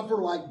suffer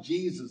like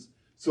Jesus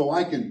so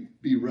I can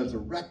be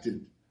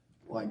resurrected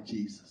like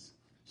Jesus.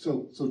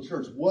 So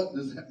church, what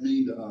does that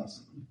mean to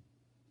us?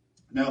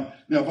 Now,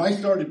 if I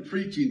started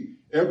preaching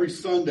every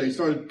Sunday,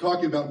 started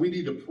talking about we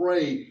need to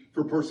pray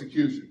for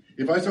persecution.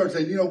 If I started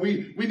saying,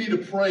 we need to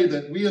pray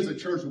that we as a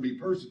church will be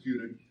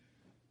persecuted,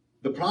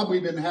 the problem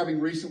we've been having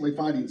recently,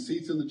 finding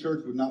seats in the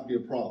church, would not be a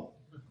problem.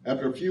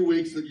 After a few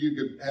weeks, that you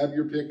could have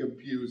your pick of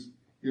pews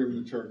here in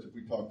the church if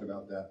we talked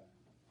about that.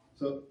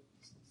 So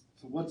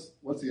what's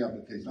the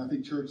application? I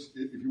think, church,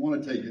 if you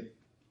want to take it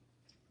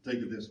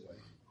this way.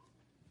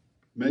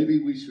 Maybe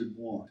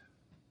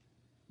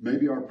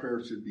our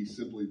prayer should be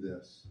simply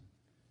this,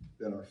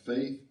 that our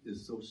faith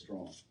is so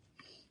strong,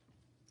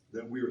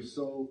 that we are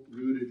so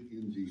rooted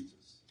in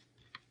Jesus,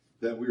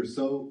 that we are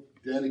so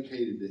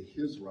dedicated to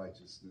his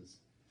righteousness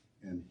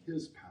and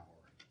his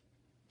power,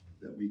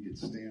 that we could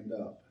stand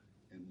up,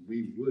 and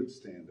we would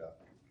stand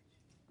up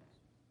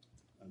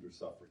under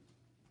suffering,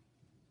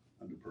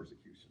 under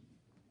persecution.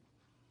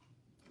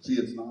 See,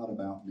 it's not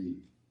about me.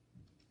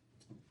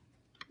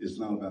 It's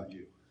not about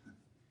you.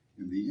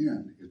 In the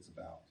end, it's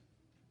about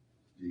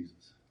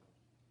Jesus.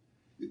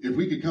 If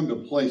we could come to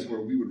a place where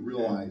we would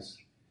realize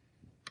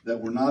that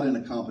we're not in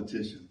a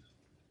competition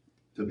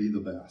to be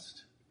the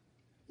best.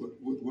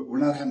 We're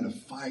not having to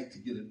fight to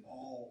get it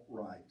all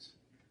right,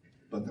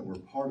 but that we're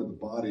part of the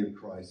body of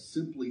Christ,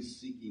 simply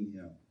seeking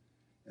him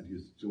and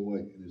his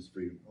joy and his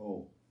freedom.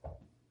 Oh,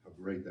 how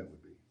great that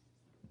would be.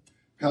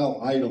 Kyle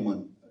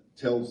Idleman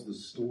tells the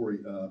story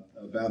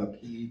about a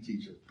PE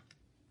teacher.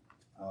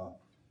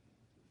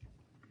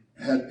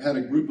 Had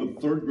a group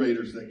of third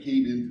graders that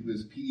came into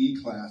his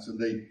PE class, and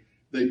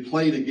they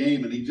played a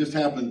game, and he just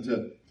happened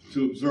to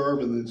observe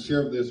and then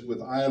share this with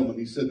Idleman.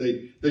 He said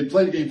they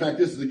played a game. In fact,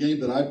 this is a game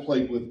that I've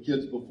played with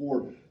kids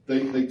before.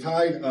 They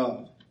tied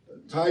a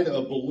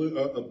balloon,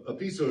 a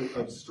piece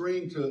of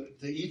string to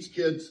each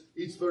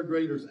third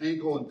grader's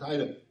ankle, and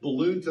tied a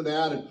balloon to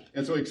that.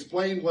 And so he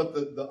explained what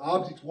the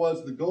object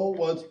was. The goal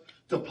was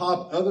to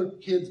pop other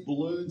kids'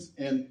 balloons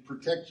and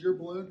protect your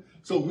balloon.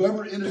 So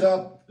whoever ended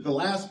up the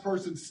last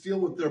person still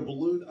with their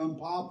balloon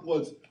unpopped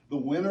was the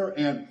winner.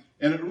 And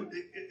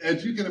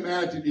as you can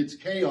imagine, it's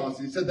chaos.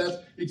 He said that's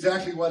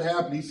exactly what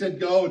happened. He said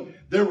go, and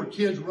there were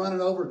kids running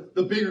over.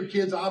 The bigger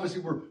kids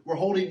obviously were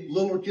holding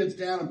littler kids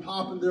down and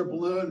popping their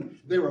balloon.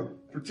 They were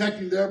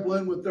protecting their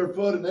balloon with their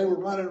foot, and they were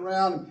running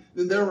around. And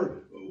then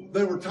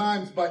there were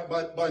times by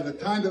the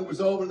time that it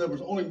was over, there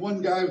was only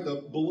one guy with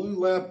a balloon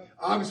left.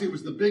 Obviously, it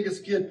was the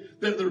biggest kid.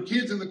 There were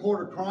kids in the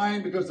corner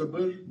crying because their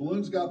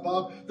balloons got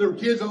popped. There were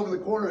kids over in the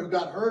corner who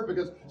got hurt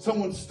because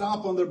someone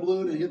stomped on their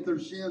balloon and hit their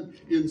shin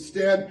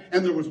instead.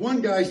 And there was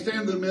one guy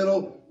standing in the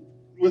middle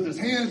with his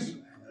hands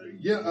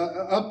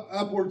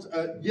upwards,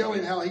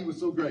 yelling how he was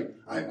so great.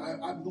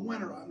 I'm the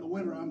winner. I'm the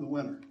winner. I'm the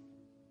winner.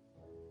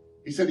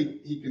 He said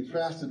he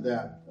contrasted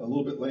that a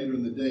little bit later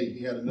in the day.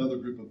 He had another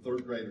group of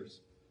third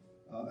graders.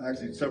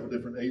 Actually several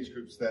different age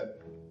groups that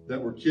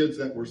were kids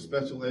that were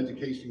special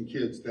education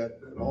kids that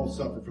all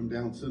suffered from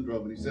Down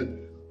syndrome. And he said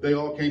they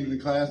all came to the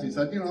class, and he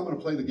said, I'm going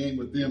to play the game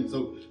with them.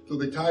 So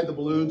they tied the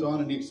balloons on,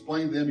 and he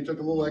explained to them. He took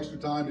a little extra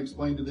time to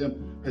explain to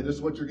them, hey, this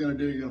is what you're going to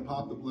do. You're going to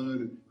pop the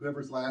balloon, and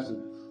whoever's last.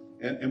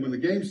 And when the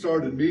game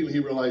started, immediately he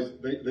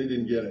realized they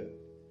didn't get it.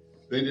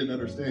 They didn't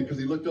understand because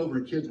he looked over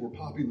and kids were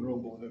popping their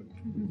own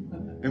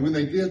balloon. And when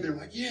they did, they were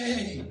like,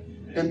 yay!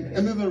 And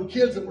then there were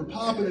kids that were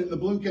popping it and the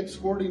balloon kept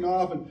squirting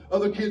off, and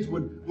other kids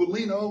would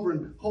lean over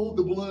and hold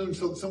the balloon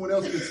so that someone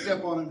else could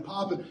step on it and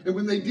pop it. And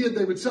when they did,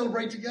 they would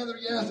celebrate together,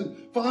 yes. And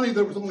finally,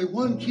 there was only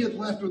one kid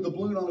left with the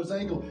balloon on his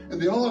ankle,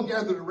 and they all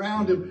gathered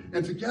around him,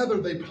 and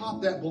together they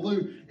popped that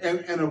balloon,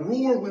 and a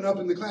roar went up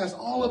in the class.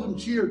 All of them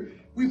cheered.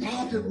 We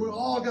popped it. We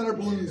all got our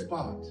balloons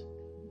popped.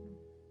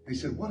 And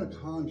he said, what a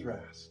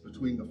contrast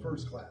between the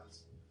first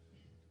class,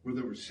 where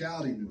they were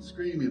shouting and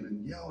screaming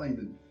and yelling,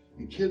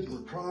 and kids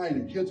were crying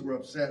and kids were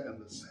upset, and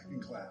the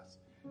second class,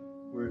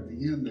 where at the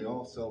end they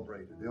all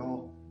celebrated. They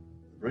all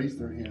raised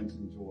their hands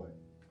in joy.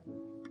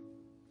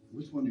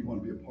 Which one do you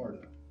want to be a part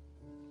of?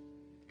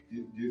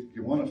 Do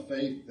you want a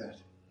faith that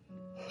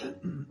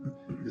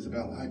is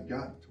about, I've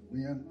got to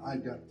win,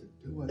 I've got to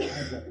do it,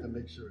 I've got to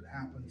make sure it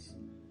happens?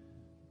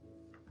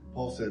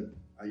 Paul said,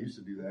 I used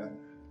to do that,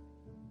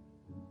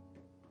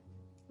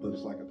 but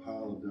it's like a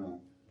pile of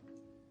dung.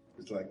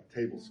 It's like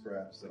table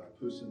scraps that I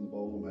push in the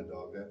bowl of my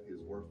dog. That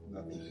is worth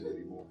nothing to me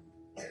anymore.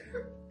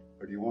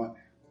 Or do you want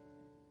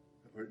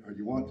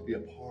to be a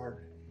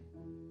part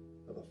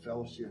of a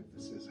fellowship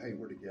that says, hey,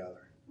 we're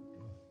together.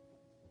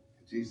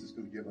 And Jesus is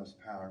going to give us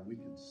power, and we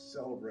can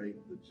celebrate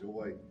the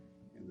joy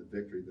and the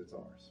victory that's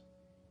ours.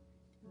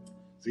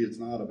 See, it's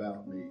not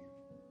about me.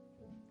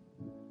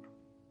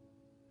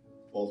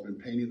 Paul's been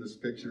painting this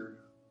picture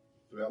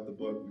throughout the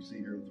book. We see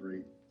here in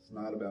 3. It's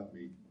not about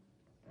me.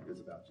 It's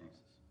about Jesus.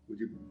 Would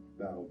you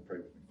bow and pray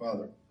with me?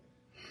 Father,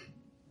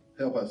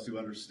 help us to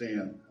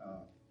understand,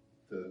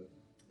 to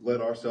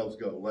let ourselves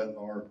go, let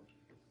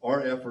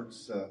our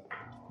efforts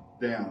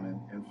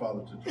down, and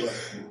Father, to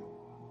trust you.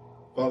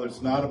 Father,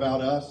 it's not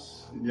about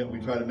us, and yet we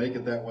try to make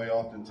it that way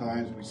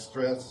oftentimes. We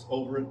stress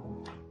over it.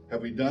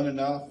 Have we done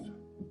enough?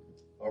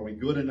 Are we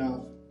good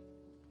enough?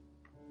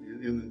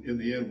 In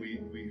the end,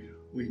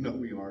 we know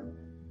we aren't,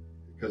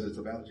 because it's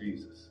about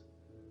Jesus.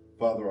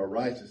 Father, our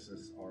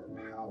righteousness, our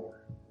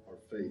power, our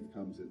faith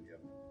comes in him.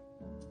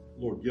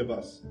 Lord, give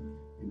us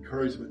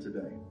encouragement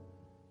today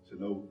to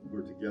know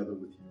we're together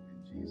with you.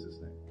 In Jesus'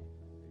 name,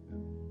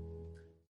 amen.